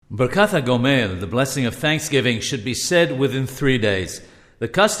Birkat Gomel, the blessing of thanksgiving, should be said within 3 days. The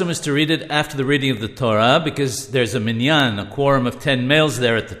custom is to read it after the reading of the Torah because there's a minyan, a quorum of 10 males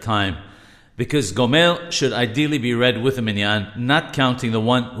there at the time. Because Gomel should ideally be read with a minyan, not counting the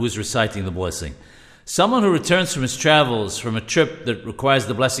one who is reciting the blessing. Someone who returns from his travels, from a trip that requires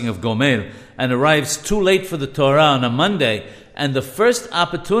the blessing of Gomel, and arrives too late for the Torah on a Monday, and the first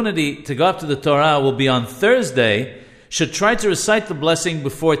opportunity to go up to the Torah will be on Thursday, should try to recite the blessing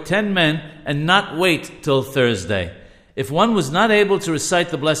before 10 men and not wait till Thursday. If one was not able to recite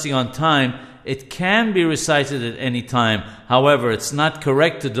the blessing on time, it can be recited at any time. However, it's not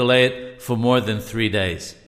correct to delay it for more than 3 days.